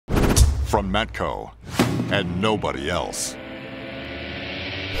from Matco and nobody else.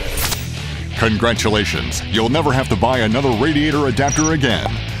 Congratulations, you'll never have to buy another radiator adapter again,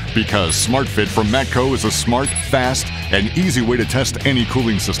 because Smartfit from Matco is a smart, fast, and easy way to test any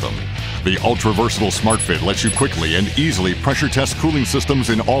cooling system. The ultra-versatile Smartfit lets you quickly and easily pressure test cooling systems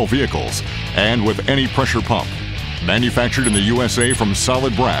in all vehicles and with any pressure pump. Manufactured in the USA from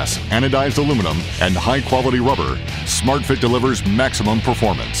solid brass, anodized aluminum, and high-quality rubber, Smartfit delivers maximum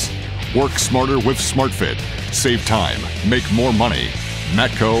performance. Work smarter with Smartfit. Save time. Make more money.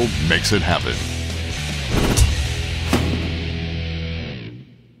 Matco makes it happen.